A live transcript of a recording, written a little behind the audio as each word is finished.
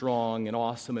strong and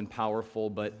awesome and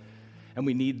powerful, and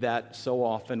we need that so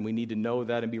often. We need to know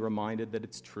that and be reminded that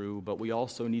it's true, but we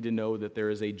also need to know that there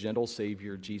is a gentle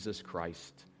Savior, Jesus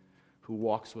Christ, who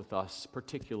walks with us,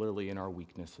 particularly in our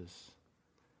weaknesses.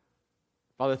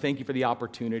 Father, thank you for the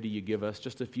opportunity you give us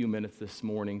just a few minutes this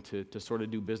morning to sort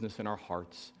of do business in our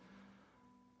hearts.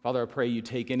 Father, I pray you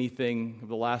take anything of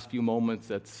the last few moments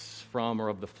that's from or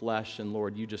of the flesh, and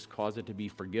Lord, you just cause it to be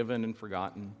forgiven and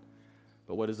forgotten.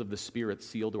 But what is of the Spirit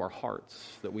sealed to our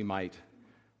hearts, that we might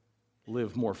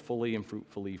live more fully and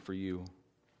fruitfully for you.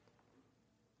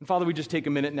 And Father, we just take a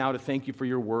minute now to thank you for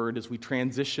your word as we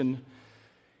transition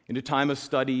into time of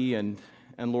study and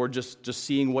Lord, just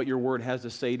seeing what your word has to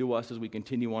say to us as we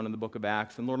continue on in the book of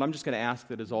Acts. And Lord, I'm just going to ask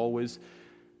that as always,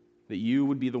 that you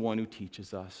would be the one who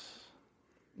teaches us,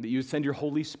 that you would send your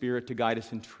Holy Spirit to guide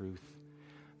us in truth.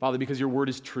 Father, because your word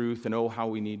is truth, and oh, how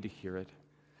we need to hear it.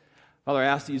 Father, I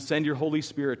ask that you send your Holy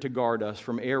Spirit to guard us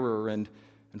from error and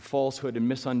falsehood and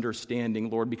misunderstanding,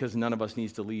 Lord, because none of us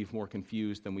needs to leave more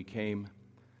confused than we came.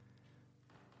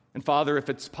 And Father, if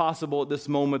it's possible at this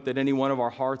moment that any one of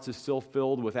our hearts is still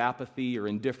filled with apathy or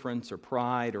indifference or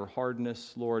pride or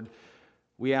hardness, Lord,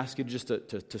 we ask you just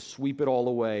to sweep it all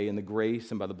away in the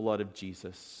grace and by the blood of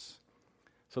Jesus.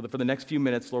 So that for the next few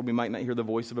minutes, Lord, we might not hear the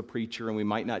voice of a preacher and we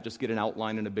might not just get an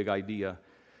outline and a big idea,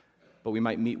 but we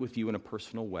might meet with you in a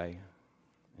personal way.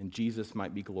 And Jesus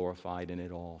might be glorified in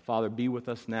it all. Father, be with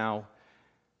us now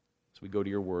as we go to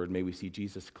your word. May we see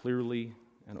Jesus clearly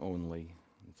and only.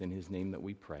 It's in his name that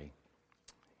we pray.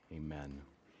 Amen.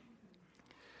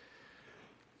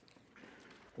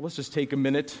 Well, let's just take a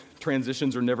minute.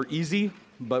 Transitions are never easy,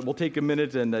 but we'll take a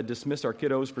minute and dismiss our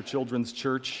kiddos for Children's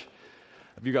Church.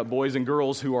 If you've got boys and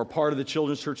girls who are part of the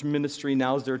Children's Church ministry,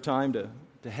 now's their time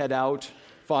to head out.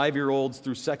 5-year-olds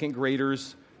through second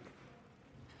graders,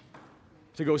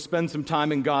 to go spend some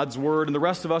time in God's Word. And the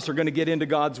rest of us are going to get into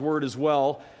God's Word as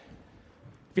well.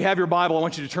 If you have your Bible, I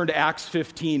want you to turn to Acts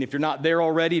 15. If you're not there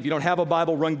already, if you don't have a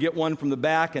Bible, run get one from the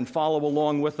back and follow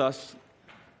along with us.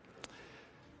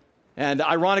 And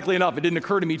ironically enough, it didn't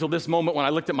occur to me till this moment when I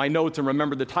looked at my notes and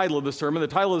remembered the title of the sermon. The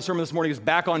title of the sermon this morning is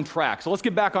Back on Track. So let's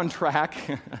get back on track.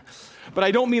 But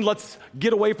I don't mean let's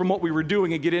get away from what we were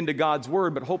doing and get into God's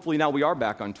Word, but hopefully now we are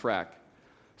back on track.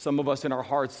 Some of us in our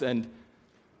hearts, and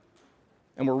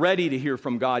we're ready to hear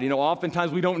from God. You know,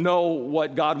 oftentimes we don't know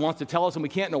what God wants to tell us, and we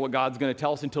can't know what God's going to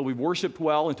tell us until we've worshiped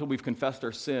well, until we've confessed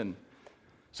our sin.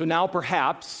 So now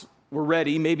perhaps we're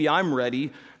ready, maybe I'm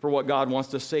ready, for what God wants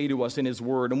to say to us in his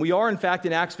word. And we are, in fact,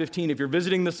 in Acts 15. If you're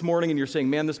visiting this morning and you're saying,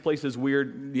 man, this place is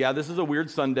weird, yeah, this is a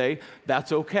weird Sunday,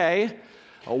 that's okay.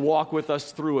 I'll walk with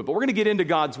us through it. But we're going to get into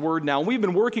God's Word now. And we've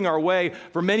been working our way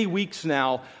for many weeks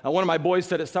now. One of my boys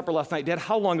said at supper last night, Dad,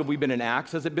 how long have we been in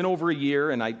Acts? Has it been over a year?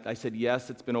 And I said,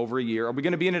 yes, it's been over a year. Are we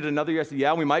going to be in it another year? I said,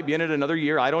 yeah, we might be in it another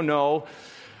year. I don't know.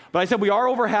 But I said, we are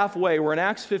over halfway. We're in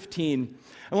Acts 15.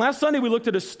 And last Sunday, we looked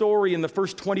at a story in the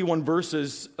first 21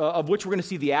 verses of which we're going to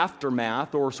see the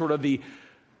aftermath, or sort of the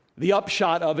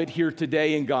upshot of it here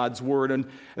today in God's Word. And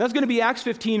that's going to be Acts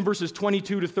 15, verses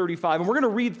 22 to 35. And we're going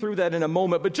to read through that in a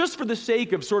moment. But just for the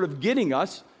sake of sort of getting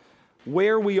us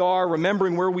where we are,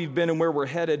 remembering where we've been and where we're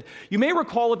headed, you may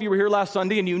recall if you were here last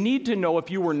Sunday, and you need to know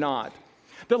if you were not,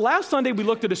 that last Sunday we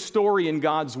looked at a story in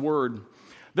God's Word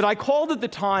that I called at the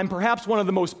time perhaps one of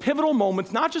the most pivotal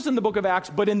moments, not just in the book of Acts,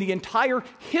 but in the entire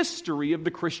history of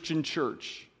the Christian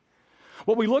church.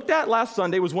 What we looked at last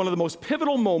Sunday was one of the most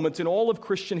pivotal moments in all of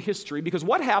Christian history, because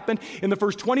what happened in the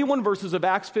first 21 verses of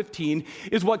Acts 15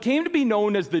 is what came to be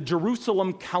known as the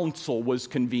Jerusalem Council was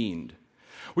convened.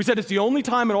 We said it's the only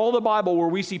time in all the Bible where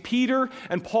we see Peter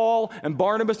and Paul and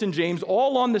Barnabas and James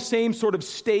all on the same sort of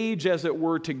stage, as it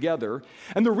were, together.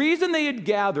 And the reason they had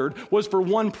gathered was for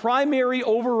one primary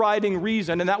overriding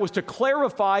reason, and that was to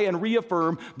clarify and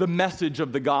reaffirm the message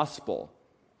of the gospel.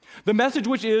 The message,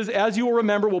 which is, as you will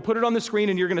remember, we'll put it on the screen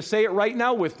and you're going to say it right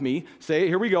now with me. Say it,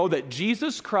 here we go, that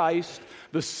Jesus Christ,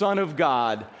 the Son of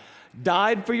God,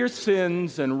 died for your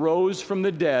sins and rose from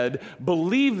the dead.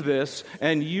 Believe this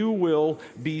and you will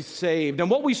be saved. And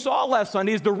what we saw last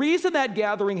Sunday is the reason that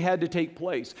gathering had to take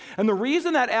place, and the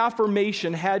reason that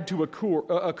affirmation had to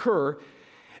occur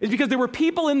is because there were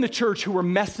people in the church who were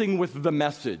messing with the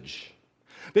message.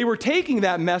 They were taking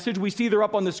that message, we see there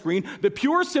up on the screen, the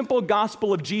pure, simple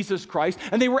gospel of Jesus Christ,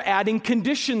 and they were adding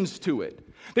conditions to it.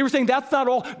 They were saying that's not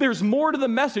all. There's more to the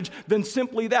message than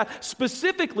simply that.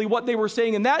 Specifically, what they were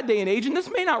saying in that day and age, and this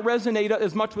may not resonate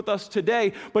as much with us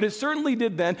today, but it certainly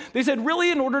did then. They said,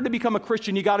 really, in order to become a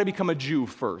Christian, you got to become a Jew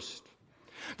first.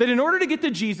 That in order to get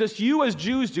to Jesus, you as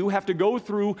Jews do have to go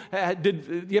through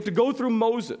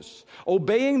Moses,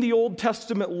 obeying the Old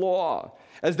Testament law.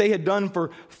 as they had done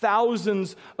for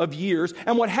thousands of years.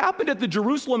 And what happened at the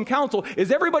Jerusalem Council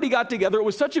is everybody got together. It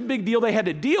was such a big deal. They had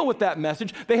to deal with that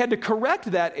message. They had to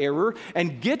correct that error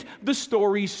and get the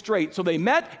story straight. So they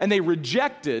met and they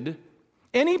rejected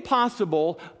any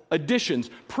possible additions,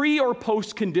 pre or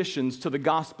post conditions to the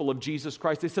gospel of Jesus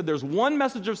Christ. They said there's one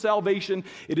message of salvation.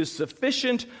 It is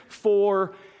sufficient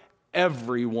for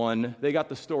everyone. They got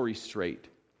the story straight.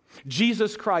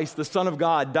 Jesus Christ, the Son of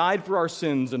God, died for our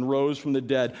sins and rose from the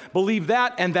dead. Believe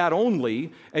that and that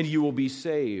only, and you will be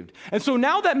saved. And so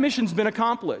now that mission's been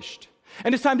accomplished.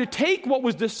 And it's time to take what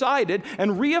was decided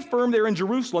and reaffirm there in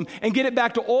Jerusalem and get it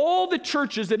back to all the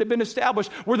churches that had been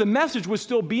established where the message was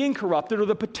still being corrupted or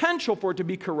the potential for it to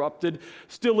be corrupted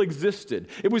still existed.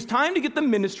 It was time to get the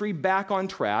ministry back on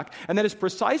track, and that is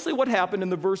precisely what happened in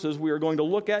the verses we are going to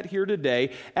look at here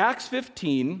today. Acts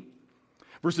 15,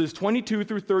 verses 22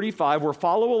 through 35, where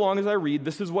follow along as I read.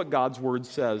 This is what God's word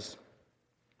says.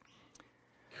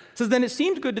 It says, "Then it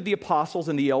seemed good to the apostles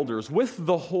and the elders with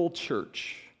the whole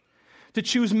church to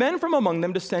choose men from among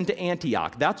them to send to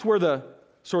Antioch." That's where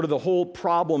the whole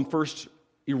problem first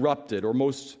erupted, or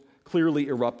most clearly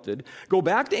erupted. "Go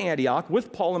back to Antioch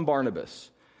with Paul and Barnabas,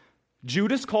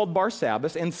 Judas called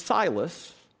Barsabbas, and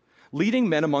Silas, leading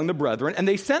men among the brethren, and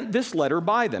they sent this letter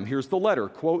by them." Here's the letter,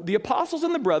 quote, "The apostles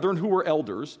and the brethren who were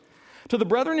elders, to the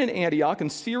brethren in Antioch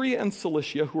and Syria and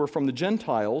Cilicia who are from the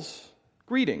Gentiles,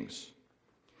 greetings.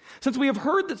 Since we have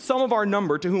heard that some of our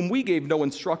number, to whom we gave no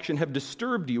instruction, have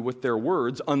disturbed you with their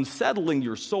words, unsettling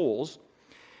your souls,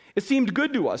 it seemed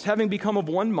good to us, having become of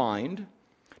one mind,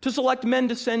 to select men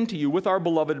to send to you with our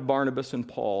beloved Barnabas and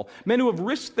Paul, men who have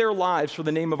risked their lives for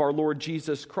the name of our Lord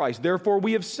Jesus Christ. Therefore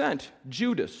we have sent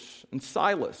Judas and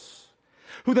Silas,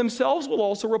 who themselves will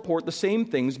also report the same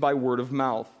things by word of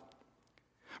mouth.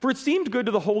 For it seemed good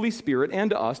to the Holy Spirit and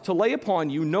to us to lay upon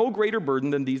you no greater burden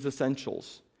than these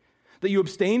essentials, that you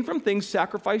abstain from things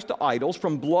sacrificed to idols,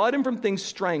 from blood and from things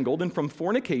strangled, and from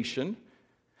fornication.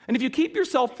 And if you keep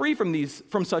yourself free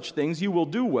from such things, you will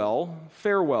do well.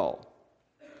 Farewell."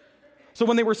 So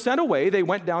when they were sent away, they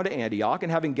went down to Antioch,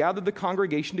 and having gathered the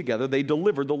congregation together, they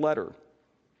delivered the letter.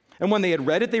 And when they had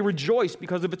read it, they rejoiced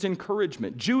because of its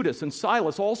encouragement. Judas and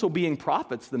Silas, also being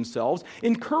prophets themselves,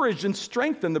 encouraged and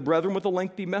strengthened the brethren with a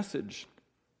lengthy message.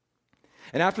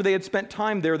 And after they had spent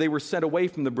time there, they were sent away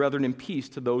from the brethren in peace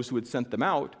to those who had sent them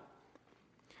out.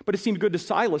 But it seemed good to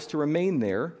Silas to remain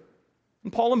there,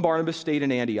 and Paul and Barnabas stayed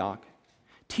in Antioch,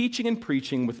 teaching and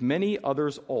preaching with many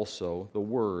others also the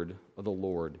word of the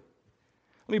Lord.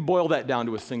 Let me boil that down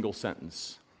to a single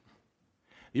sentence.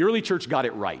 The early church got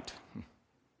it right.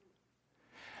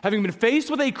 Having been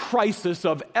faced with a crisis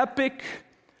of epic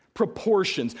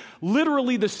proportions,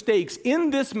 literally the stakes in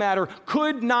this matter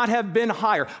could not have been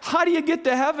higher. How do you get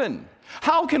to heaven?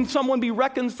 How can someone be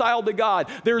reconciled to God?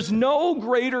 There's no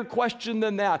greater question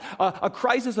than that. A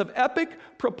crisis of epic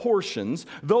proportions.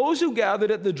 Those who gathered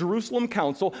at the Jerusalem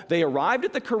Council, they arrived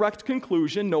at the correct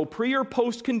conclusion. No pre or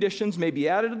post conditions may be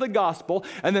added to the gospel.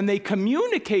 And then they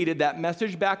communicated that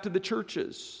message back to the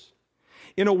churches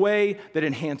in a way that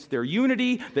enhanced their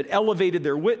unity, that elevated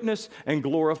their witness, and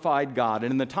glorified God.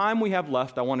 And in the time we have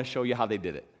left, I want to show you how they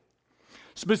did it.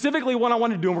 Specifically, what I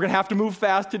want to do, and we're going to have to move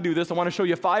fast to do this, I want to show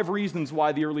you 5 reasons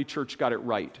why the early church got it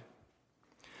right.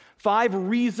 5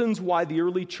 reasons why the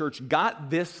early church got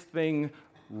this thing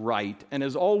right. And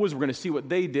as always, we're going to see what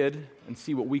they did and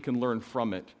see what we can learn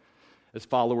from it as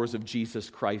followers of Jesus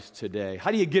Christ today.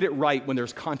 How do you get it right when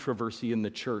there's controversy in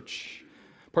the church?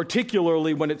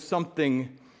 Particularly when it's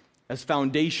something as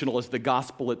foundational as the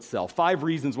gospel itself. 5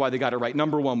 reasons why they got it right.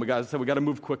 Number 1, we got to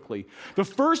move quickly. The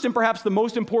first and perhaps the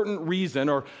most important reason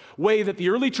or way that the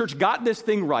early church got this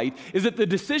thing right is that the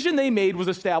decision they made was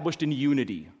established in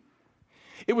unity.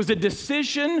 It was a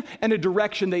decision and a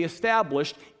direction they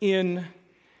established in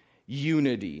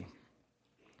unity.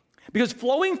 Because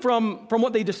flowing from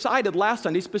what they decided last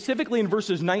Sunday, specifically in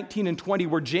verses 19 and 20,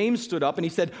 where James stood up and he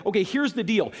said, okay, here's the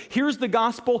deal. Here's the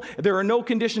gospel. There are no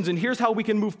conditions, and here's how we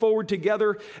can move forward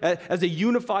together as a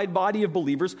unified body of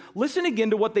believers. Listen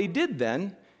again to what they did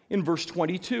then in verse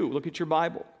 22. Look at your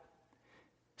Bible.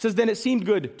 It says, "Then it seemed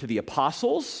good to the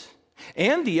apostles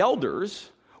and the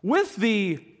elders with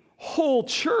the whole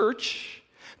church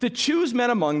to choose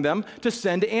men among them to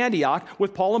send to Antioch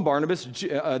with Paul and Barnabas,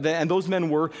 and those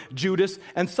men were Judas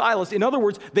and Silas." In other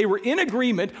words, they were in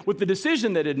agreement with the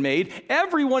decision that had made.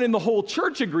 Everyone in the whole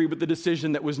church agreed with the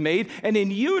decision that was made, and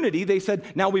in unity they said,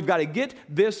 now we've got to get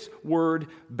this word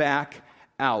back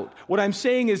out. What I'm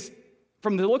saying is,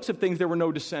 from the looks of things, there were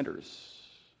no dissenters.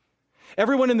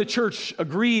 Everyone in the church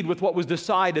agreed with what was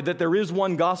decided, that there is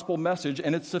one gospel message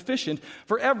and it's sufficient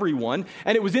for everyone.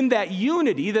 And it was in that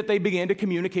unity that they began to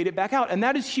communicate it back out. And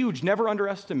that is huge. Never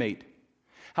underestimate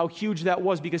how huge that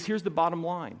was, because here's the bottom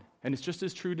line. And it's just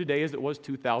as true today as it was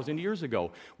 2,000 years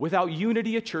ago. Without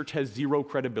unity, a church has zero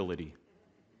credibility.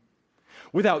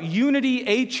 Without unity,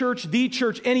 a church, the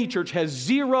church, any church has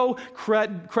zero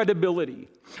credibility.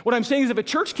 What I'm saying is if a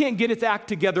church can't get its act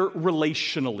together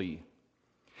relationally,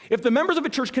 if the members of a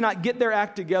church cannot get their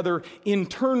act together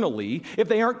internally, if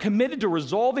they aren't committed to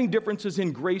resolving differences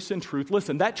in grace and truth,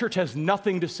 listen, that church has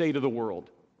nothing to say to the world.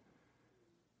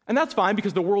 And that's fine,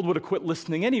 because the world would have quit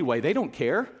listening anyway. They don't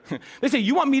care. They say,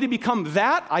 you want me to become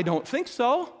that? I don't think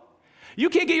so. You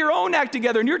can't get your own act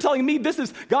together, and you're telling me this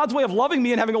is God's way of loving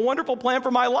me and having a wonderful plan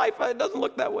for my life? It doesn't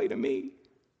look that way to me.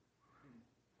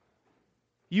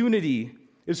 Unity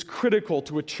is critical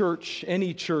to a church,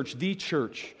 any church, the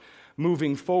church,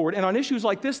 moving forward. And on issues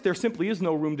like this, there simply is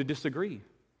no room to disagree.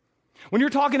 When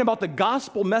you're talking about the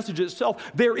gospel message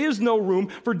itself, there is no room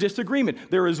for disagreement.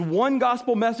 There is one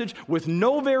gospel message with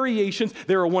no variations.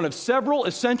 There are one of several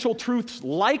essential truths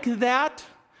like that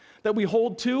we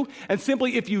hold to. And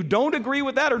simply, if you don't agree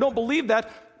with that or don't believe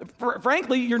that,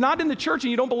 frankly, you're not in the church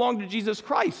and you don't belong to Jesus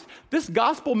Christ. This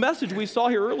gospel message we saw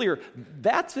here earlier,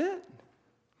 that's it.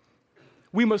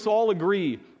 We must all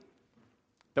agree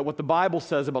that what the Bible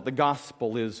says about the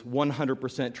gospel is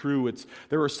 100% true.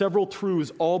 There are several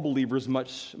truths all believers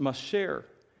must share.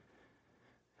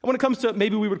 And when it comes to,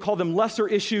 maybe we would call them lesser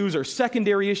issues or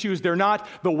secondary issues, they're not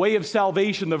the way of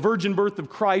salvation, the virgin birth of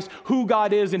Christ, who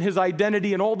God is and his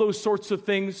identity and all those sorts of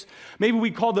things. Maybe we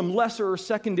call them lesser or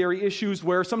secondary issues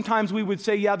where sometimes we would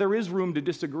say, yeah, there is room to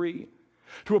disagree,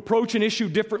 to approach an issue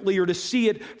differently or to see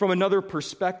it from another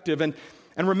perspective.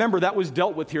 And remember, that was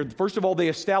dealt with here. First of all, they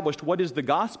established what is the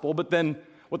gospel, but then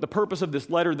what the purpose of this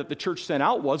letter that the church sent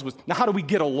out was now how do we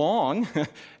get along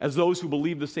as those who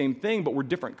believe the same thing, but we're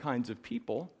different kinds of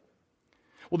people?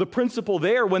 Well, the principle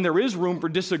there, when there is room for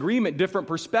disagreement, different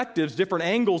perspectives, different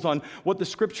angles on what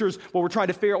we're trying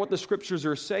to figure out what the scriptures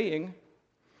are saying,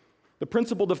 the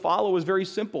principle to follow is very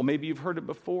simple. Maybe you've heard it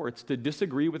before. It's to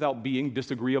disagree without being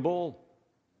disagreeable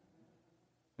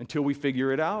until we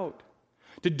figure it out.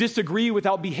 To disagree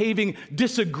without behaving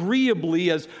disagreeably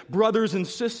as brothers and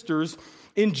sisters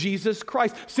in Jesus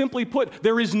Christ. Simply put,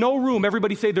 there is no room.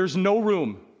 Everybody say there's no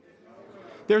room.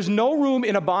 There's no room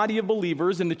in a body of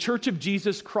believers in the church of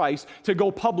Jesus Christ to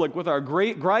go public with our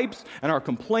great gripes and our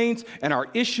complaints and our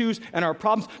issues and our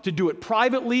problems, to do it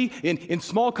privately in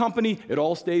small company, it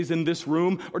all stays in this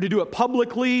room, or to do it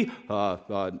publicly,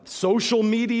 social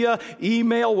media,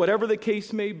 email, whatever the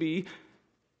case may be.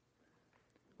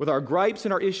 With our gripes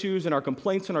and our issues and our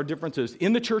complaints and our differences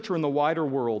in the church or in the wider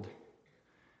world.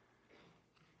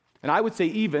 And I would say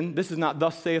even, this is not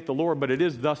thus saith the Lord, but it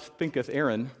is thus thinketh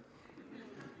Aaron,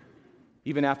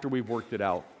 even after we've worked it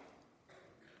out.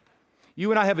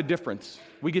 You and I have a difference.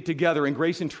 We get together in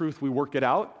grace and truth, we work it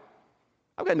out.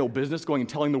 I've got no business going and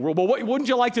telling the world, well, wouldn't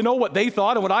you like to know what they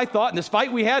thought and what I thought in this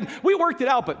fight we had? We worked it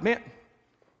out, but man,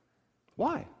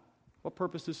 why? What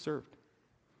purpose is served?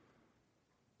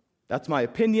 That's my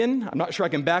opinion. I'm not sure I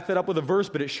can back that up with a verse,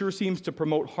 but it sure seems to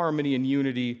promote harmony and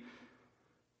unity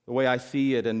the way I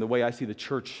see it and the way I see the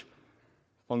church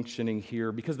functioning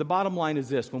here. Because the bottom line is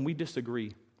this: when we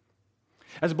disagree,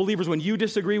 as believers, when you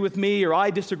disagree with me or I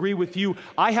disagree with you,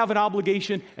 I have an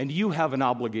obligation and you have an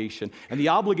obligation. And the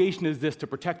obligation is this: to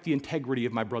protect the integrity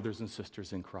of my brothers and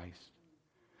sisters in Christ,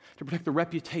 to protect the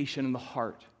reputation and the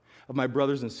heart of my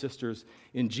brothers and sisters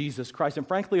in Jesus Christ. And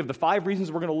frankly, of the 5 reasons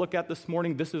we're going to look at this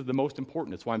morning, this is the most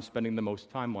important. It's why I'm spending the most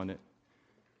time on it.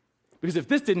 Because if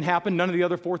this didn't happen, none of the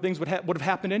other 4 things would have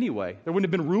happened anyway. There wouldn't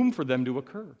have been room for them to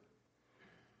occur.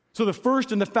 So the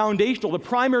first and the foundational, the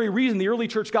primary reason the early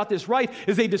church got this right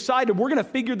is they decided we're going to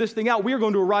figure this thing out. We are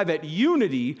going to arrive at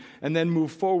unity and then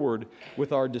move forward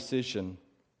with our decision.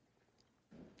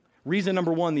 Reason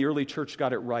number 1, the early church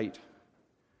got it right.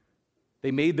 They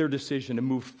made their decision to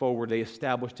move forward. They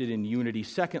established it in unity.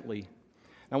 Secondly,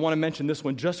 I want to mention this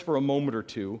one just for a moment or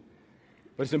two,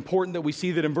 but it's important that we see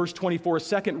that in verse 24, a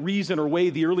second reason or way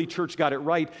the early church got it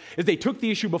right is they took the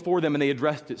issue before them and they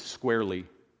addressed it squarely.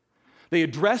 They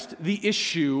addressed the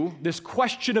issue, this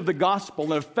question of the gospel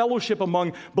and of fellowship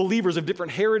among believers of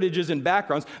different heritages and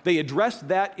backgrounds. They addressed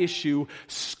that issue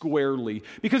squarely.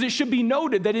 Because it should be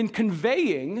noted that in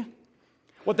conveying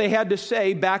what they had to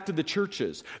say back to the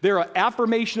churches, their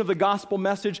affirmation of the gospel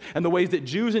message and the ways that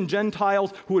Jews and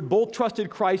Gentiles who had both trusted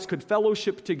Christ could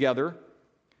fellowship together,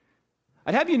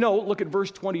 I'd have you know, look at verse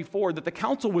 24, that the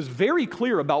council was very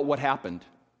clear about what happened.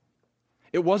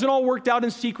 It wasn't all worked out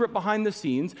in secret behind the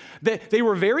scenes. They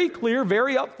were very clear,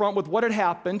 very upfront with what had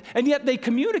happened, and yet they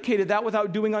communicated that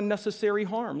without doing unnecessary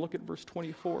harm. Look at verse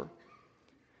 24.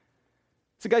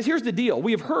 So guys, here's the deal.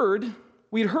 We had heard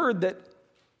that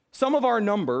some of our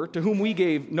number, to whom we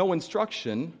gave no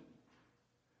instruction,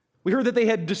 we heard that they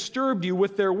had disturbed you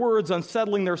with their words,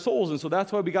 unsettling their souls, and so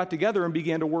that's why we got together and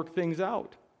began to work things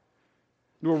out,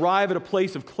 to arrive at a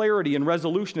place of clarity and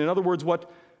resolution. In other words,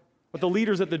 what the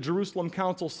leaders at the Jerusalem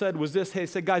council said was this. They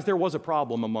said, guys, there was a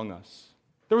problem among us.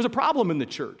 There was a problem in the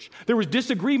church. There was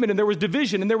disagreement and there was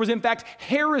division and there was, in fact,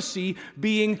 heresy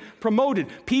being promoted.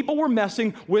 People were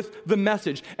messing with the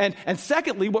message. And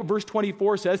secondly, what verse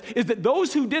 24 says is that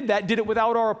those who did that did it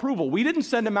without our approval. We didn't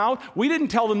send them out. We didn't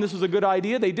tell them this was a good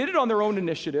idea. They did it on their own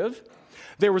initiative.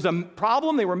 There was a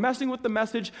problem. They were messing with the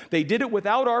message. They did it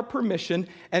without our permission.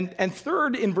 And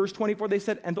third, in verse 24, they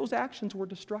said, and those actions were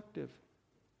destructive.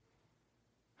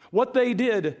 What they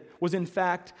did was, in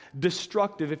fact,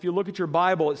 destructive. If you look at your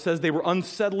Bible, it says they were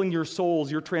unsettling your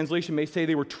souls. Your translation may say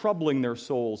they were troubling their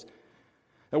souls.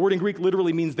 That word in Greek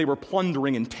literally means they were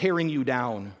plundering and tearing you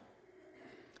down.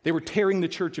 They were tearing the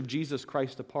church of Jesus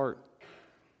Christ apart.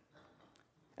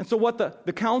 And so what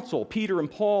the council, Peter and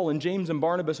Paul and James and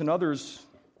Barnabas and others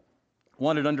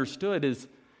wanted understood is,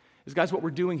 guys, what we're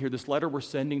doing here, this letter we're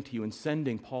sending to you and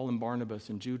sending Paul and Barnabas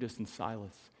and Judas and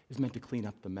Silas is meant to clean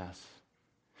up the mess.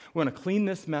 We want to clean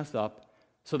this mess up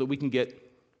so that we can get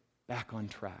back on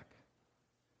track.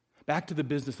 Back to the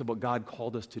business of what God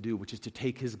called us to do, which is to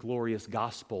take his glorious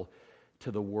gospel to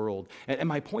the world. And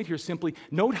my point here is simply,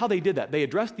 note how they did that. They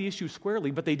addressed the issue squarely,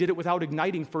 but they did it without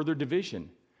igniting further division.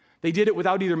 They did it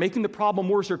without either making the problem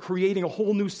worse or creating a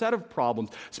whole new set of problems.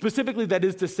 Specifically, that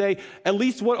is to say, at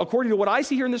least according to what I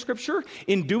see here in the scripture,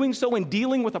 in doing so, in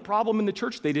dealing with a problem in the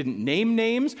church, they didn't name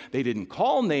names, they didn't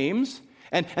call names,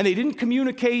 and they didn't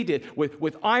communicate it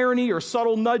with irony or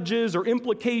subtle nudges or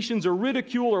implications or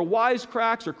ridicule or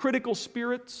wisecracks or critical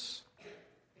spirits.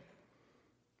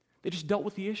 They just dealt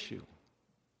with the issue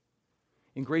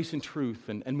in grace and truth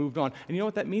and moved on. And you know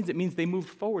what that means? It means they moved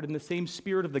forward in the same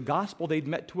spirit of the gospel they'd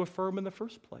met to affirm in the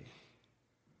first place.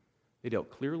 They dealt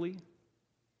clearly,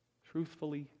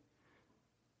 truthfully,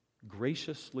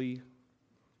 graciously,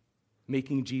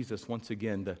 making Jesus, once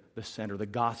again, the center, the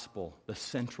gospel, the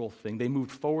central thing. They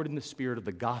moved forward in the spirit of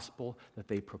the gospel that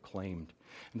they proclaimed.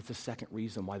 And it's the second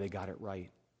reason why they got it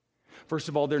right. First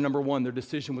of all, their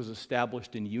decision was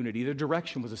established in unity. Their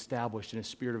direction was established in a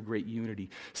spirit of great unity.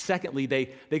 Secondly,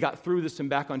 they got through this and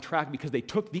back on track because they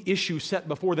took the issue set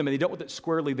before them and they dealt with it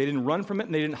squarely. They didn't run from it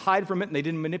and they didn't hide from it and they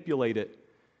didn't manipulate it.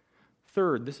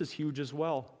 Third, this is huge as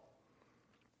well.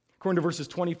 According to verses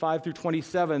 25 through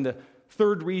 27, the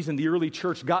third reason the early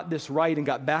church got this right and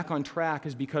got back on track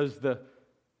is because the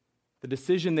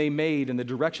decision they made and the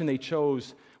direction they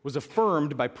chose was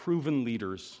affirmed by proven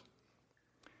leaders.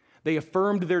 They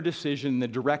affirmed their decision and the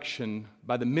direction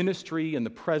by the ministry and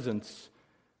the presence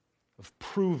of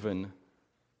proven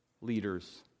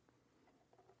leaders.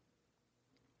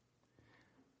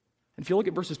 And if you look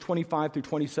at verses 25 through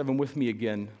 27 with me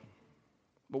again,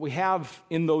 what we have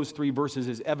in those three verses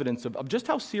is evidence of just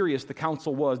how serious the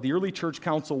council was, the early church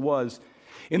council was,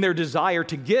 in their desire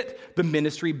to get the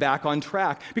ministry back on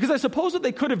track. Because I suppose what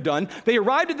they could have done, they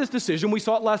arrived at this decision, we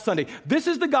saw it last Sunday. This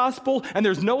is the gospel, and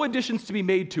there's no additions to be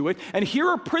made to it. And here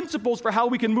are principles for how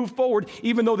we can move forward,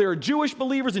 even though there are Jewish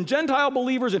believers and Gentile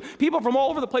believers and people from all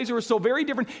over the place who are so very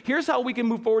different. Here's how we can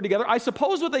move forward together. I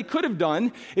suppose what they could have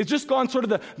done is just gone sort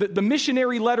of the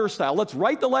missionary letter style. Let's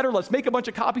write the letter, let's make a bunch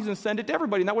of copies and send it to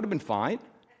everybody, and that would have been fine.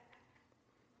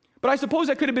 But I suppose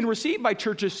that could have been received by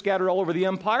churches scattered all over the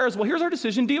empire as well. Here's our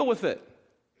decision, deal with it.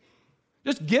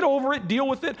 Just get over it, deal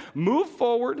with it, move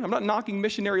forward. I'm not knocking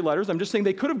missionary letters. I'm just saying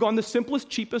they could have gone the simplest,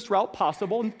 cheapest route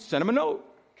possible and sent them a note.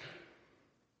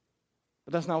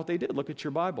 But that's not what they did. Look at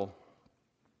your Bible.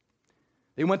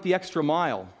 They went the extra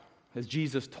mile, as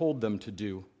Jesus told them to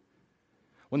do,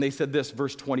 when they said this,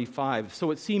 verse 25,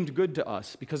 so it seemed good to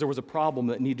us because there was a problem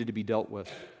that needed to be dealt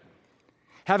with.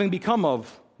 Having become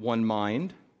of one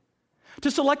mind, to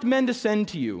select men to send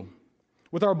to you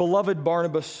with our beloved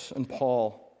Barnabas and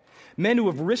Paul, men who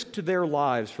have risked their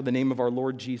lives for the name of our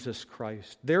Lord Jesus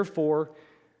Christ. Therefore,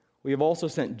 we have also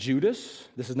sent Judas.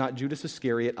 This is not Judas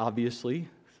Iscariot, obviously.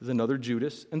 This is another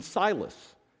Judas, and Silas,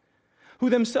 who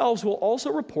themselves will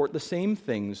also report the same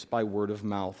things by word of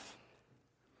mouth.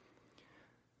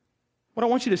 What I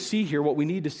want you to see here, what we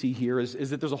need to see here, is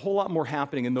that there's a whole lot more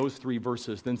happening in those three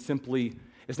verses than simply,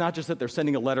 it's not just that they're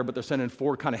sending a letter, but they're sending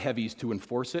four kind of heavies to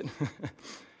enforce it.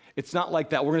 It's not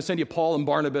like that. We're going to send you Paul and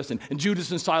Barnabas and Judas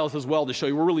and Silas as well to show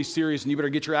you we're really serious and you better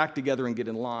get your act together and get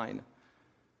in line.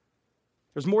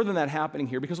 There's more than that happening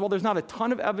here, because while there's not a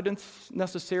ton of evidence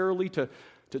necessarily to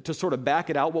sort of back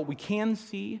it out, what we can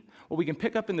see, what we can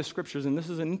pick up in the Scriptures, and this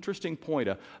is an interesting point,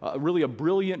 really a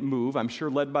brilliant move, I'm sure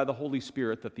led by the Holy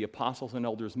Spirit, that the apostles and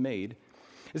elders made,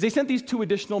 is they sent these two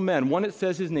additional men. One, it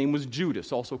says his name was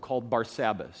Judas, also called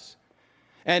Barsabbas.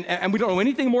 And we don't know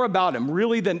anything more about him,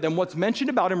 really, than what's mentioned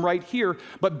about him right here.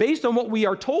 But based on what we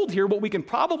are told here, what we can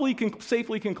probably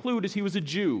safely conclude is he was a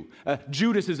Jew.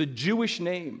 Judas is a Jewish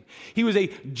name. He was a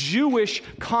Jewish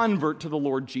convert to the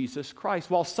Lord Jesus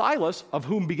Christ. While Silas, of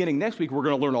whom beginning next week we're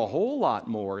going to learn a whole lot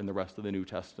more in the rest of the New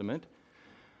Testament,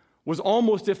 was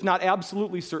almost, if not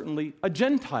absolutely certainly, a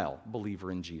Gentile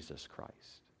believer in Jesus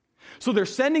Christ. So they're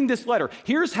sending this letter.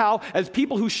 Here's how, as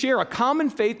people who share a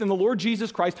common faith in the Lord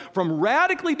Jesus Christ from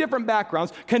radically different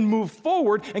backgrounds, can move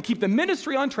forward and keep the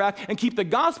ministry on track and keep the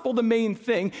gospel the main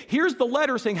thing. Here's the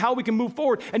letter saying how we can move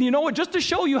forward. And you know what? Just to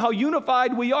show you how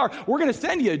unified we are, we're going to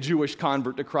send you a Jewish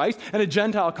convert to Christ and a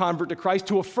Gentile convert to Christ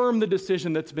to affirm the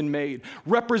decision that's been made.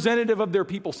 Representative of their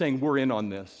people saying, we're in on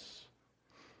this.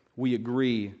 We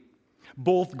agree.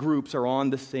 Both groups are on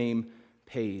the same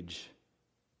page.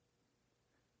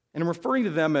 And I'm referring to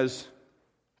them as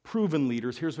proven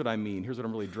leaders. Here's what I mean. Here's what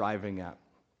I'm really driving at.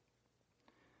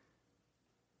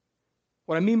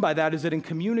 What I mean by that is that in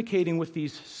communicating with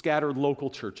these scattered local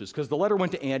churches, because the letter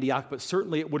went to Antioch, but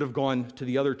certainly it would have gone to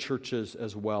the other churches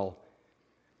as well.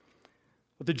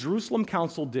 What the Jerusalem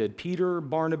Council did, Peter,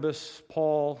 Barnabas,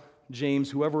 Paul, James,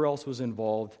 whoever else was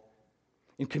involved,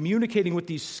 in communicating with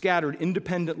these scattered,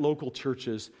 independent local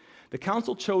churches, the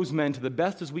council chose men, to the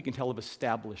best as we can tell, of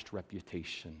established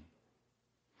reputation.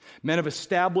 Men of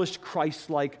established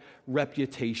Christ-like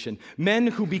reputation. Men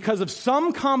who, because of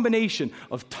some combination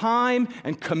of time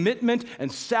and commitment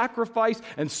and sacrifice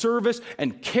and service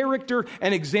and character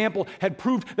and example, had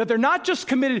proved that they're not just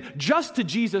committed just to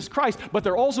Jesus Christ, but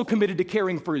they're also committed to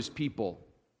caring for his people.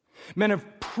 Men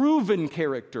of proven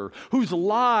character, whose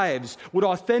lives would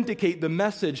authenticate the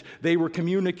message they were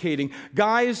communicating.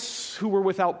 Guys who were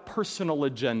without personal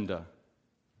agenda.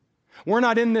 We're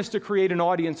not in this to create an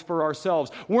audience for ourselves.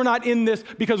 We're not in this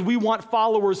because we want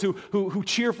followers who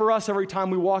cheer for us every time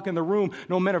we walk in the room.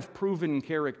 No, men of proven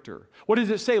character. What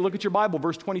does it say? Look at your Bible,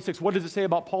 verse 26. What does it say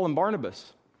about Paul and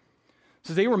Barnabas? It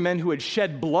says they were men who had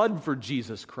shed blood for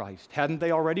Jesus Christ. Hadn't they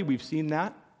already? We've seen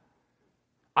that.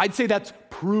 I'd say that's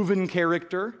proven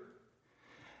character.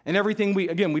 And everything we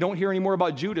don't hear any more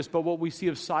about Judas, but what we see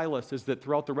of Silas is that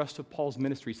throughout the rest of Paul's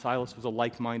ministry, Silas was a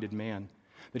like-minded man,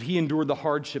 that he endured the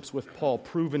hardships with Paul,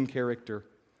 proven character.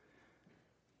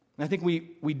 And I think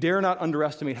we dare not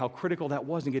underestimate how critical that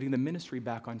was in getting the ministry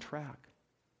back on track.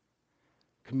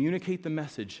 Communicate the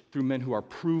message through men who are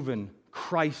proven,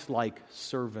 Christ-like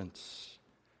servants,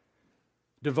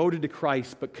 devoted to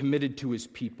Christ but committed to his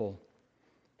people.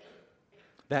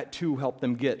 That too helped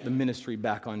them get the ministry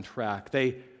back on track.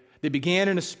 They began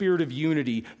in a spirit of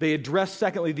unity. They addressed,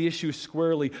 secondly, the issue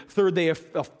squarely. Third, they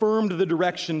affirmed the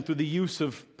direction through the use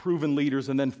of proven leaders.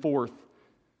 And then fourth,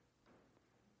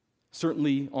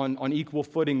 certainly on equal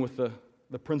footing with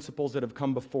the principles that have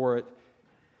come before it,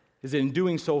 is that in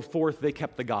doing so, fourth, they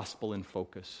kept the gospel in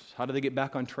focus. How did they get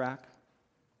back on track?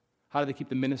 How did they keep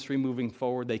the ministry moving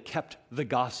forward? They kept the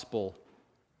gospel.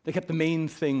 They kept the main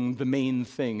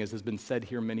thing, as has been said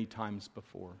here many times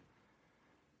before.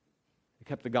 They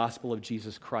kept the gospel of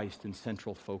Jesus Christ in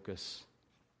central focus.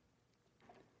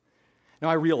 Now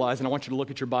I realize, and I want you to look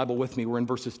at your Bible with me, we're in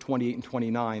verses 28 and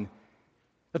 29,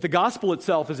 that the gospel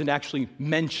itself isn't actually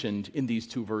mentioned in these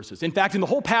two verses. In fact, in the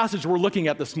whole passage we're looking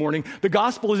at this morning, the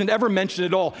gospel isn't ever mentioned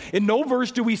at all. In no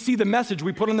verse do we see the message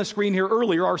we put on the screen here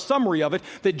earlier, our summary of it,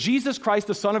 that Jesus Christ,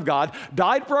 the Son of God,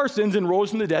 died for our sins and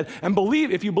rose from the dead. And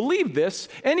if you believe this,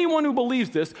 anyone who believes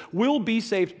this will be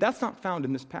saved. That's not found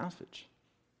in this passage.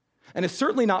 And it's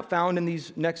certainly not found in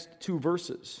these next two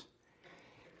verses.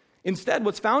 Instead,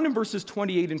 what's found in verses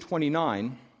 28 and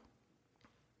 29,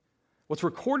 what's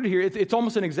recorded here, it's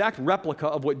almost an exact replica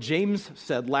of what James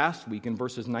said last week in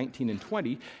verses 19 and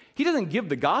 20. He doesn't give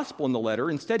the gospel in the letter.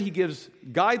 Instead, he gives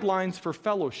guidelines for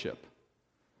fellowship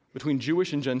between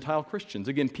Jewish and Gentile Christians.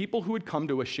 Again, people who had come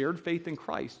to a shared faith in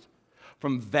Christ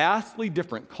from vastly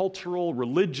different cultural,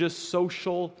 religious,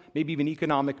 social, maybe even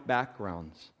economic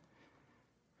backgrounds.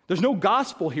 There's no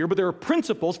gospel here, but there are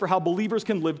principles for how believers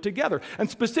can live together. And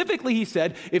specifically, he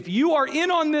said, if you are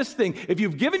in on this thing, if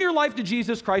you've given your life to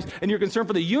Jesus Christ and you're concerned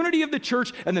for the unity of the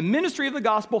church and the ministry of the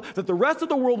gospel, that the rest of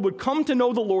the world would come to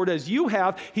know the Lord as you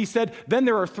have, he said, then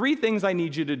there are three things I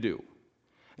need you to do.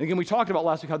 And again, we talked about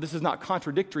last week how this is not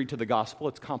contradictory to the gospel,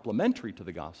 it's complementary to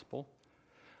the gospel.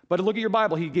 But look at your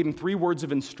Bible, he gave him three words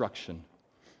of instruction.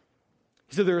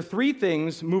 He said there are three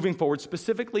things moving forward.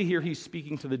 Specifically here, he's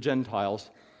speaking to the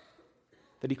Gentiles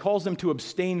that he calls them to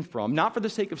abstain from, not for the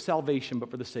sake of salvation,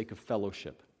 but for the sake of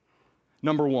fellowship.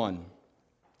 Number one,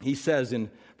 he says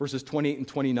in verses 28 and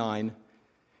 29, he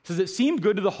says, "It seemed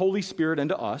good to the Holy Spirit and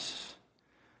to us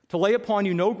to lay upon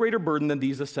you no greater burden than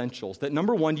these essentials, that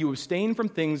number one, you abstain from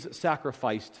things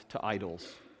sacrificed to idols."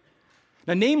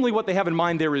 Now, namely, what they have in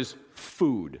mind there is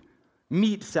food,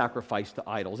 meat sacrificed to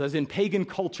idols. As in pagan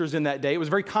cultures in that day, it was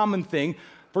a very common thing,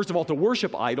 first of all, to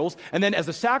worship idols, and then as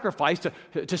a sacrifice,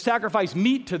 to sacrifice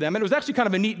meat to them. And it was actually kind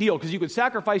of a neat deal, because you could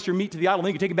sacrifice your meat to the idol, and then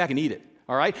you could take it back and eat it,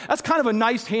 all right? That's kind of a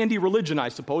nice, handy religion, I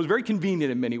suppose, very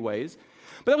convenient in many ways.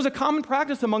 But that was a common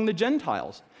practice among the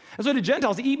Gentiles. And so the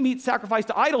Gentiles eat meat sacrificed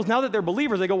to idols. Now that they're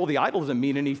believers, they go, well, the idol doesn't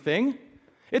mean anything.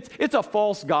 It's a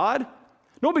false god.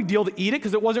 No big deal to eat it,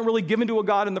 because it wasn't really given to a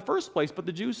god in the first place, but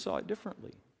the Jews saw it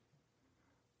differently.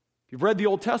 If you've read the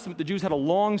Old Testament, the Jews had a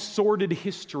long, sordid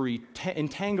history,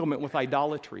 entanglement with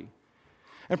idolatry.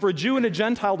 And for a Jew and a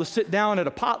Gentile to sit down at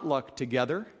a potluck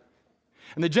together,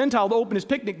 and the Gentile to open his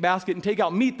picnic basket and take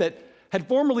out meat that had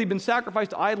formerly been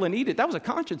sacrificed to idol and eat it, that was a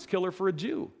conscience killer for a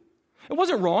Jew. It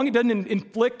wasn't wrong. It doesn't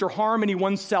inflict or harm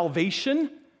anyone's salvation,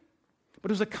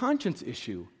 but it was a conscience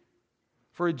issue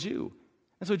for a Jew.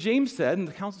 And so James said, and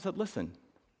the council said, listen,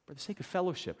 for the sake of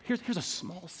fellowship, here's a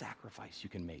small sacrifice you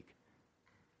can make.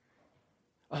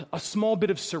 A small bit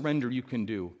of surrender you can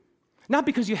do. Not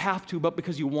because you have to, but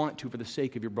because you want to for the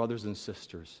sake of your brothers and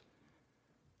sisters.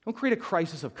 Don't create a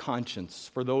crisis of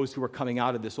conscience for those who are coming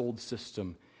out of this old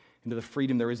system into the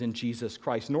freedom there is in Jesus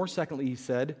Christ. Nor, secondly, he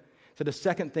said a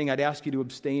second thing I'd ask you to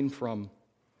abstain from.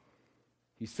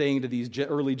 He's saying to these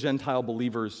early Gentile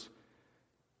believers,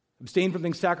 abstain from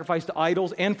things sacrificed to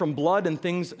idols and from blood and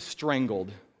things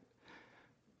strangled.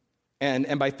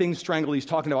 And by things strangled, he's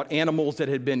talking about animals that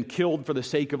had been killed for the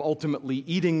sake of ultimately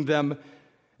eating them.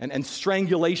 And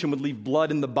strangulation would leave blood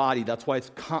in the body. That's why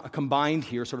it's combined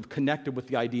here, sort of connected with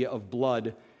the idea of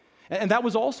blood. And that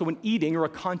was also an eating or a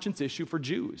conscience issue for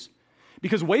Jews.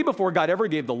 Because way before God ever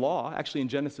gave the law, actually in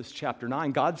Genesis chapter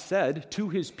 9, God said to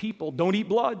his people, don't eat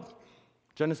blood.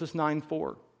 Genesis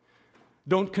 9:4.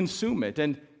 Don't consume it.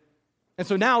 And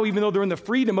so now, even though they're in the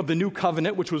freedom of the new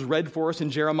covenant, which was read for us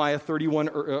in Jeremiah 31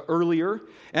 earlier,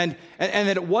 and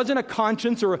that it wasn't a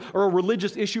conscience or a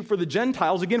religious issue for the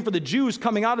Gentiles, again, for the Jews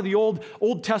coming out of the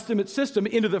Old Testament system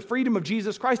into the freedom of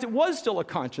Jesus Christ, it was still a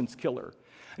conscience killer.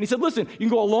 And he said, listen, you can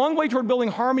go a long way toward building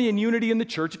harmony and unity in the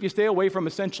church if you stay away from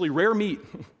essentially rare meat,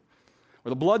 where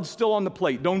the blood's still on the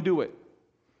plate. Don't do it.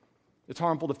 It's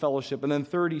harmful to fellowship. And then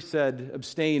third, he said,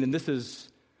 abstain, and this is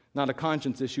not a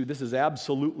conscience issue. This is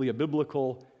absolutely a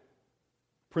biblical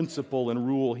principle and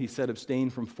rule. He said, abstain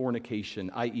from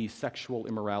fornication, i.e. sexual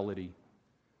immorality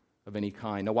of any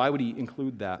kind. Now, why would he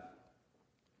include that?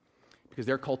 Because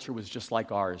their culture was just like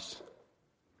ours.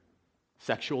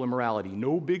 Sexual immorality,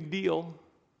 no big deal.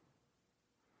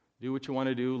 Do what you want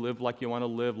to do, live like you want to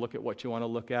live, look at what you want to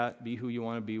look at, be who you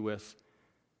want to be with.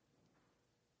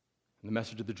 And the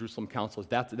message of the Jerusalem Council is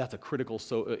that's a critical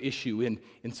issue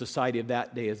in society of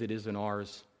that day as it is in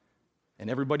ours. And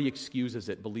everybody excuses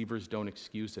it. Believers don't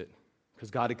excuse it.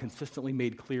 Because God had consistently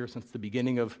made clear since the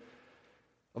beginning of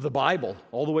the Bible,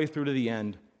 all the way through to the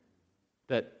end,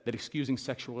 that excusing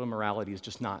sexual immorality is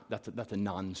just not, that's a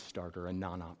non-starter, a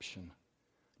non-option.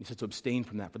 He said to abstain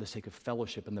from that for the sake of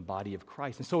fellowship in the body of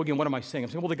Christ. And so again, what am I saying? I'm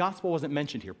saying, well, the gospel wasn't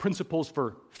mentioned here. Principles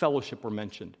for fellowship were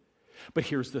mentioned. But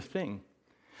here's the thing.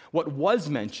 What was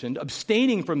mentioned,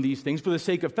 abstaining from these things for the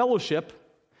sake of fellowship,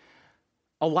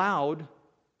 allowed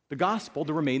the gospel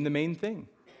to remain the main thing.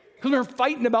 Because we're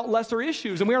fighting about lesser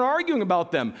issues, and we aren't arguing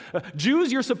about them.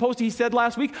 Jews, you're supposed to, he said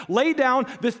last week, lay down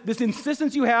this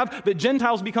insistence you have that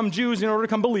Gentiles become Jews in order to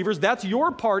become believers. That's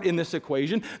your part in this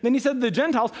equation. Then he said to the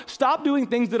Gentiles, stop doing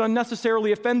things that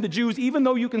unnecessarily offend the Jews, even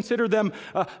though you consider them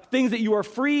things that you are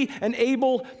free and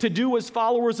able to do as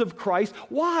followers of Christ.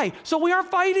 Why? So we aren't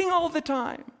fighting all the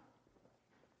time.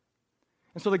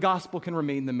 And so the gospel can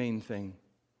remain the main thing.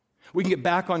 We can get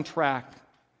back on track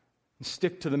and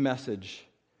stick to the message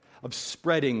of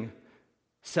spreading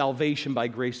salvation by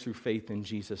grace through faith in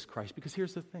Jesus Christ. Because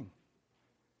here's the thing.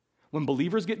 When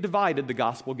believers get divided, the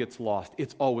gospel gets lost.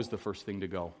 It's always the first thing to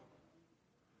go.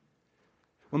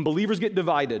 When believers get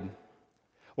divided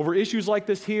over issues like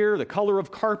this here, the color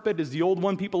of carpet is the old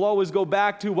one people always go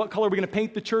back to. What color are we going to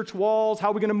paint the church walls?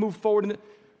 How are we going to move forward?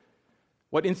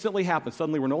 What instantly happens?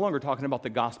 Suddenly we're no longer talking about the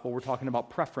gospel. We're talking about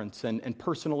preference and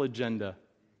personal agenda.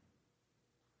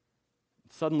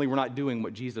 Suddenly we're not doing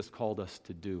what Jesus called us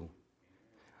to do.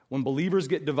 When believers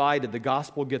get divided, the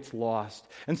gospel gets lost.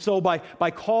 And so by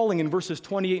calling in verses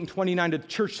 28 and 29 to the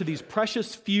church to these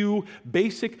precious few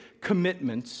basic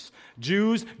commitments,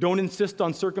 Jews, don't insist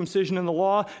on circumcision in the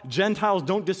law. Gentiles,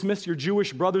 don't dismiss your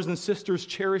Jewish brothers and sisters'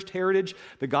 cherished heritage.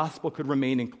 The gospel could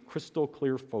remain in crystal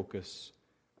clear focus.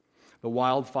 The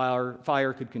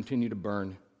wildfire could continue to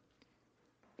burn,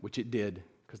 which it did.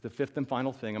 Because the fifth and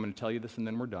final thing, I'm going to tell you this and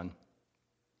then we're done,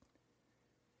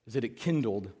 is that it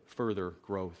kindled further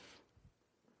growth.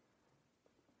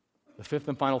 The fifth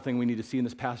and final thing we need to see in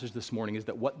this passage this morning is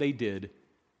that what they did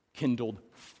kindled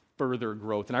further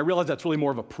growth. And I realize that's really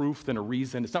more of a proof than a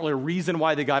reason. It's not really a reason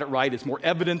why they got it right. It's more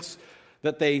evidence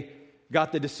that they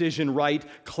got the decision right,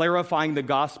 clarifying the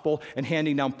gospel and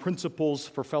handing down principles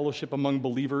for fellowship among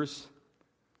believers.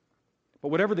 But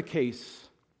whatever the case,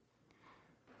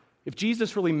 if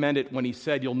Jesus really meant it when he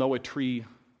said, you'll know a tree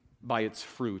by its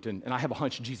fruit, and I have a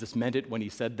hunch Jesus meant it when he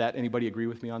said that. Anybody agree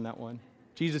with me on that one?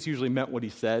 Jesus usually meant what he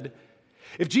said.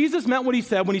 If Jesus meant what he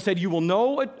said when he said, you will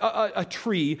know a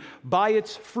tree by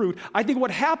its fruit, I think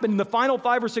what happened in the final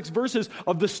 5 or 6 verses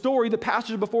of the story, the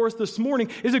passage before us this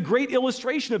morning, is a great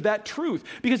illustration of that truth.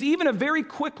 Because even a very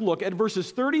quick look at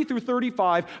verses 30 through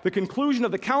 35, the conclusion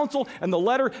of the council and the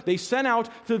letter they sent out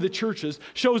to the churches,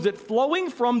 shows that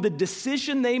flowing from the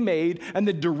decision they made and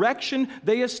the direction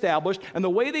they established and the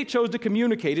way they chose to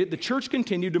communicate it, the church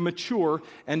continued to mature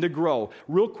and to grow.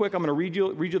 Real quick, I'm going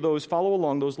to read you those, follow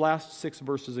along, those last 6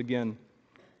 verses again.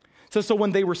 It says, so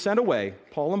when they were sent away,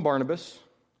 Paul and Barnabas,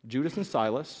 Judas and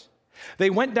Silas, they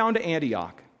went down to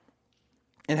Antioch.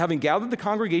 And having gathered the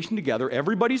congregation together,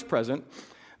 everybody's present,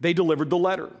 they delivered the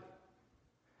letter.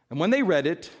 And when they read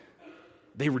it,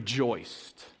 they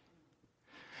rejoiced.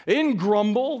 They didn't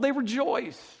grumble, they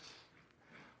rejoiced.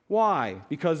 Why?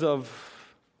 Because of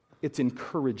its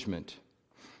encouragement.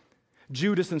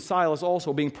 Judas and Silas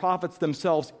also, being prophets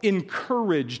themselves,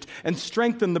 encouraged and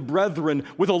strengthened the brethren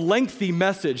with a lengthy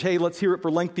message. Hey, let's hear it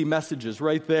for lengthy messages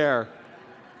right there.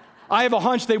 I have a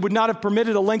hunch they would not have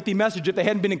permitted a lengthy message if they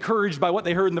hadn't been encouraged by what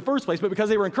they heard in the first place, but because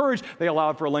they were encouraged, they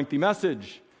allowed for a lengthy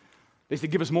message. They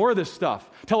said, give us more of this stuff.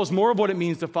 Tell us more of what it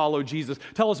means to follow Jesus.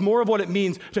 Tell us more of what it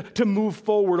means to move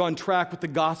forward on track with the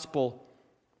gospel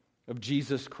of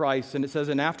Jesus Christ. And it says,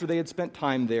 and after they had spent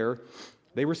time there,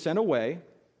 they were sent away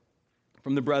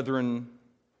from the brethren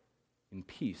in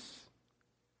peace,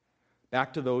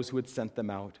 back to those who had sent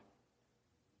them out.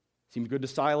 It seemed good to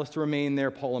Silas to remain there.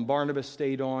 Paul and Barnabas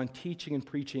stayed on, teaching and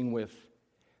preaching with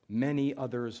many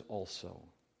others also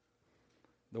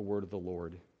the word of the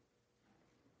Lord.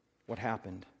 What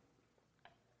happened?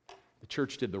 The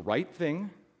church did the right thing,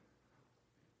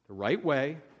 the right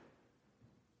way,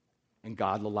 and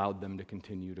God allowed them to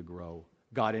continue to grow.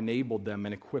 God enabled them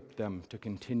and equipped them to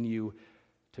continue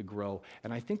to grow.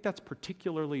 And I think that's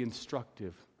particularly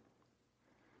instructive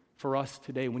for us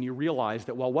today when you realize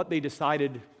that while what they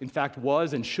decided, in fact,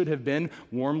 was and should have been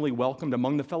warmly welcomed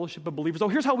among the fellowship of believers,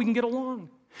 here's how we can get along.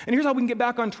 And here's how we can get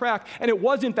back on track. And it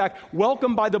was, in fact,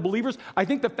 welcomed by the believers. I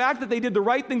think the fact that they did the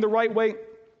right thing the right way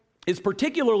is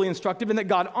particularly instructive in that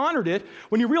God honored it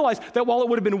when you realize that while it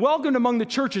would have been welcomed among the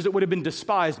churches, it would have been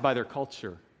despised by their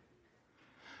culture.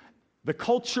 The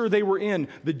culture they were in,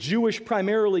 the Jewish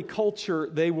primarily culture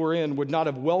they were in, would not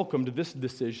have welcomed this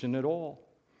decision at all.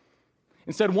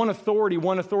 Instead, one authority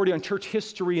on church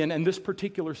history and this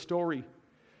particular story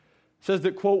says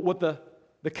that, quote, what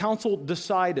the council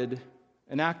decided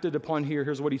and acted upon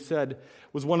here's what he said,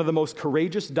 was one of the most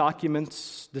courageous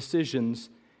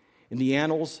decisions in the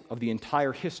annals of the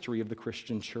entire history of the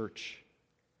Christian church.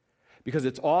 Because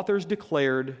its authors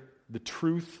declared the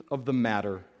truth of the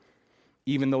matter,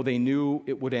 even though they knew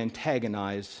it would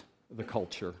antagonize the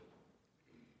culture.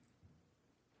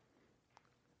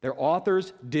 Their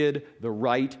authors did the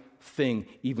right thing,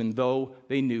 even though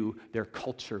they knew their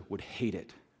culture would hate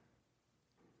it.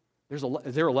 Is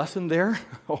there a lesson there?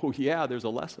 Oh yeah, there's a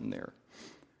lesson there.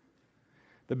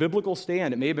 The biblical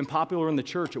stand, it may have been popular in the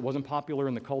church, it wasn't popular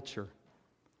in the culture,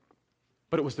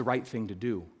 but it was the right thing to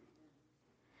do.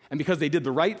 And because they did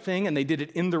the right thing and they did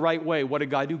it in the right way, what did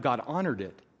God do? God honored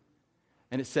it.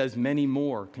 And it says many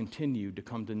more continued to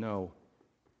come to know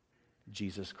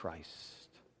Jesus Christ.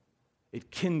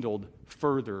 It kindled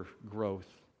further growth.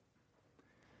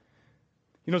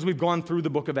 You know, as we've gone through the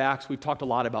book of Acts, we've talked a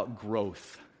lot about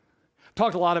growth.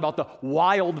 Talked a lot about the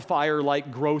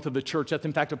wildfire-like growth of the church. That's,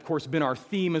 in fact, of course, been our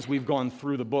theme as we've gone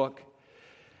through the book.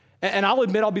 And I'll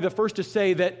admit, I'll be the first to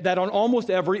say that on almost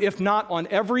every, if not on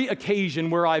every occasion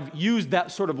where I've used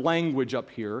that sort of language up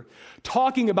here,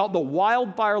 talking about the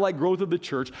wildfire-like growth of the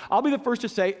church, I'll be the first to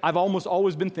say I've almost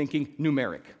always been thinking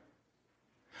numeric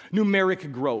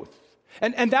growth.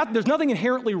 And that there's nothing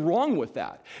inherently wrong with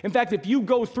that. In fact, if you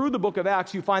go through the book of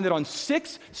Acts, you find that on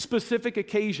 6 specific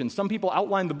occasions, some people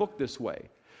outline the book this way.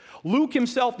 Luke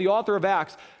himself, the author of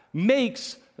Acts,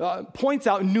 points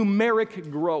out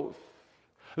numeric growth,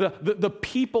 the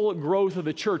people growth of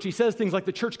the church. He says things like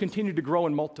the church continued to grow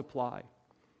and multiply.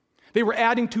 They were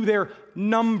adding to their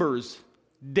numbers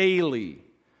daily.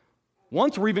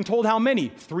 Once we're even told how many?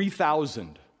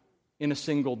 3,000 in a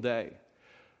single day.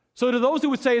 So to those who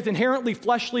would say it's inherently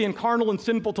fleshly and carnal and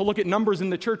sinful to look at numbers in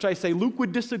the church, I say Luke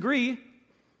would disagree.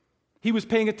 He was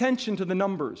paying attention to the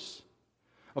numbers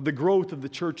of the growth of the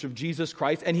church of Jesus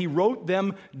Christ, and he wrote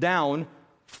them down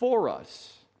for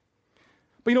us.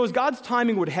 But as God's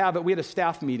timing would have it, we had a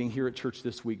staff meeting here at church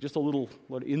this week. Just a little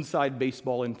inside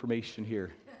baseball information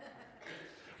here.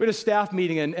 We had a staff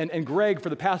meeting, and Greg, for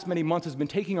the past many months, has been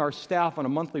taking our staff on a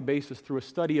monthly basis through a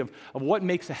study of what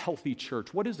makes a healthy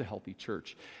church. What is a healthy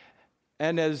church?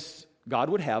 And as God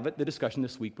would have it, the discussion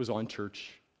this week was on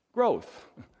church growth.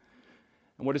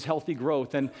 And what is healthy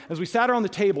growth? And as we sat around the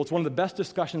table, it's one of the best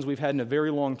discussions we've had in a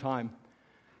very long time.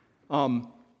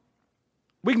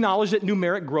 We acknowledge that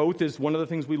numeric growth is one of the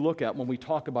things we look at when we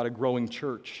talk about a growing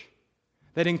church.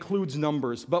 That includes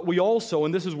numbers. But we also,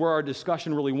 and this is where our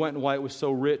discussion really went and why it was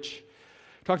so rich,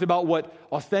 talked about what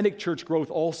authentic church growth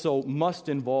also must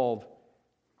involve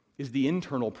is the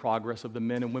internal progress of the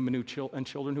men and women and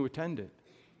children who attend it.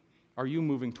 Are you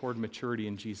moving toward maturity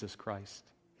in Jesus Christ?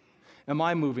 Am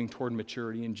I moving toward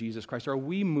maturity in Jesus Christ? Are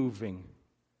we moving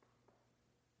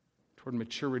toward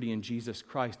maturity in Jesus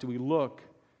Christ? Do we look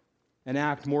and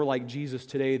act more like Jesus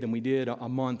today than we did a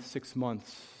month, 6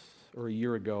 months, or a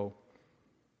year ago?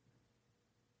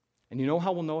 And you know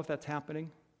how we'll know if that's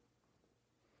happening?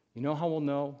 You know how we'll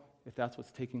know if that's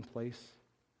what's taking place?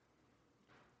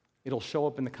 It'll show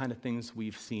up in the kind of things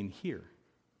we've seen here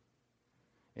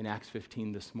in Acts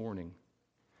 15 this morning.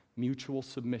 Mutual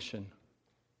submission,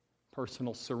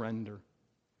 personal surrender,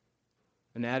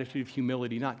 an attitude of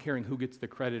humility, not caring who gets the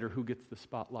credit or who gets the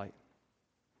spotlight.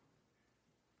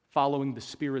 Following the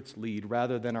Spirit's lead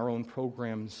rather than our own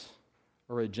programs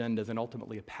or agendas, and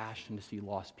ultimately a passion to see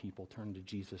lost people turn to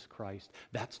Jesus Christ.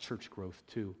 That's church growth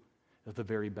too, of the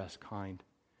very best kind.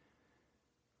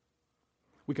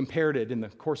 We compared it in the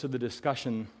course of the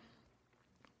discussion.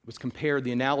 It was compared,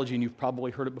 the analogy, and you've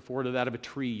probably heard it before, to that of a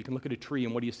tree. You can look at a tree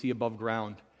and what do you see above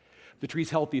ground? If the tree's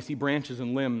healthy, you see branches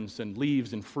and limbs and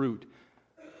leaves and fruit.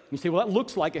 You say, well, that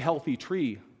looks like a healthy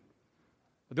tree.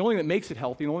 But the only thing that makes it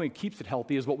healthy, and the only thing that keeps it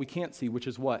healthy is what we can't see, which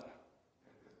is what?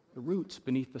 The roots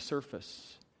beneath the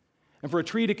surface. And for a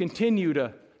tree to continue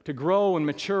to grow and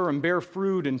mature and bear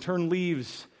fruit and turn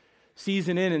leaves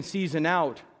season in and season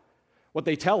out, what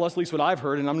they tell us, at least what I've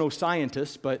heard, and I'm no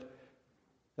scientist, but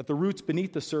that the roots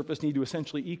beneath the surface need to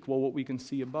essentially equal what we can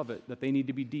see above it, that they need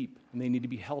to be deep, and they need to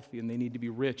be healthy, and they need to be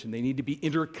rich, and they need to be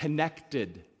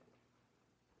interconnected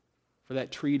for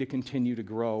that tree to continue to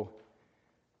grow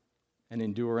and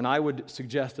endure. And I would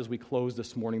suggest as we close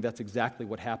this morning, that's exactly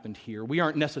what happened here. We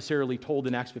aren't necessarily told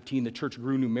in Acts 15 the church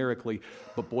grew numerically,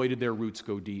 but boy, did their roots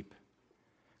go deep.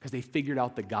 Because they figured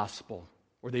out the gospel,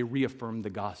 or they reaffirmed the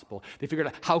gospel. They figured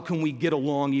out, how can we get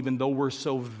along even though we're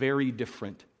so very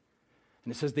different?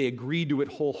 And it says they agreed to it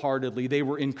wholeheartedly. They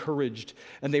were encouraged,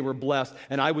 and they were blessed.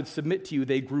 And I would submit to you,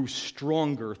 they grew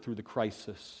stronger through the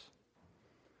crisis.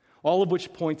 All of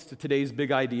which points to today's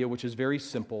big idea, which is very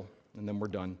simple, and then we're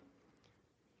done.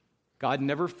 God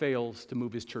never fails to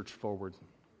move his church forward.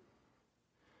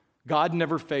 God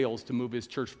never fails to move his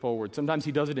church forward. Sometimes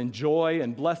he does it in joy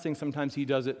and blessing. Sometimes he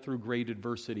does it through great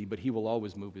adversity, but he will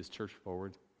always move his church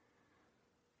forward.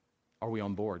 Are we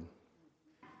on board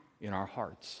in our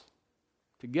hearts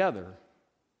together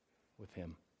with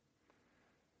him?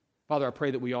 Father, I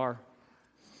pray that we are,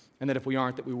 and that if we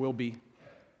aren't, that we will be.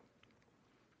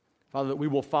 Father, that we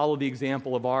will follow the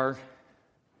example of our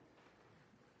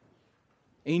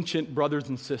ancient brothers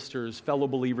and sisters, fellow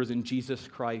believers in Jesus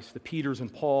Christ, the Peters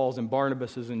and Pauls and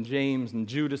Barnabases and James and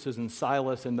Judases and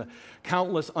Silas and the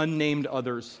countless unnamed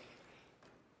others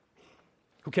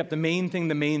who kept the main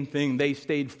thing. They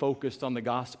stayed focused on the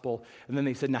gospel, and then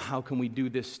they said, now how can we do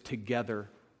this together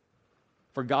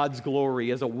for God's glory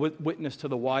as a witness to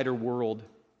the wider world?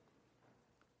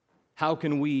 How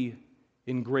can we,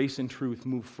 in grace and truth,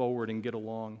 move forward and get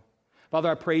along? Father,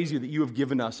 I praise you that you have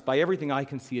given us, by everything I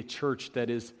can see, a church that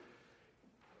is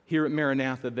here at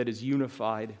Maranatha that is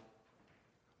unified,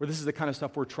 where this is the kind of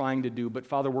stuff we're trying to do. But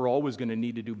Father, we're always going to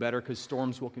need to do better because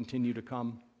storms will continue to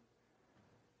come.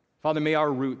 Father, may our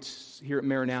roots here at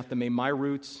Maranatha, may my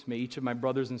roots, may each of my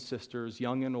brothers and sisters,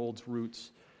 young and old's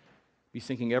roots, be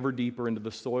sinking ever deeper into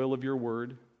the soil of your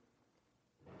word,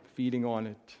 feeding on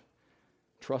it,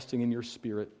 trusting in your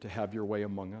Spirit to have your way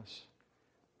among us.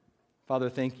 Father,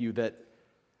 thank you that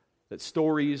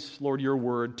stories, Lord, your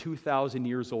word, 2,000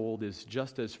 years old, is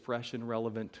just as fresh and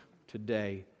relevant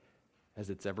today as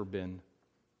it's ever been.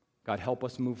 God, help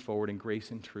us move forward in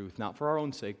grace and truth, not for our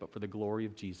own sake, but for the glory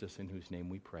of Jesus, in whose name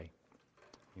we pray.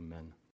 Amen.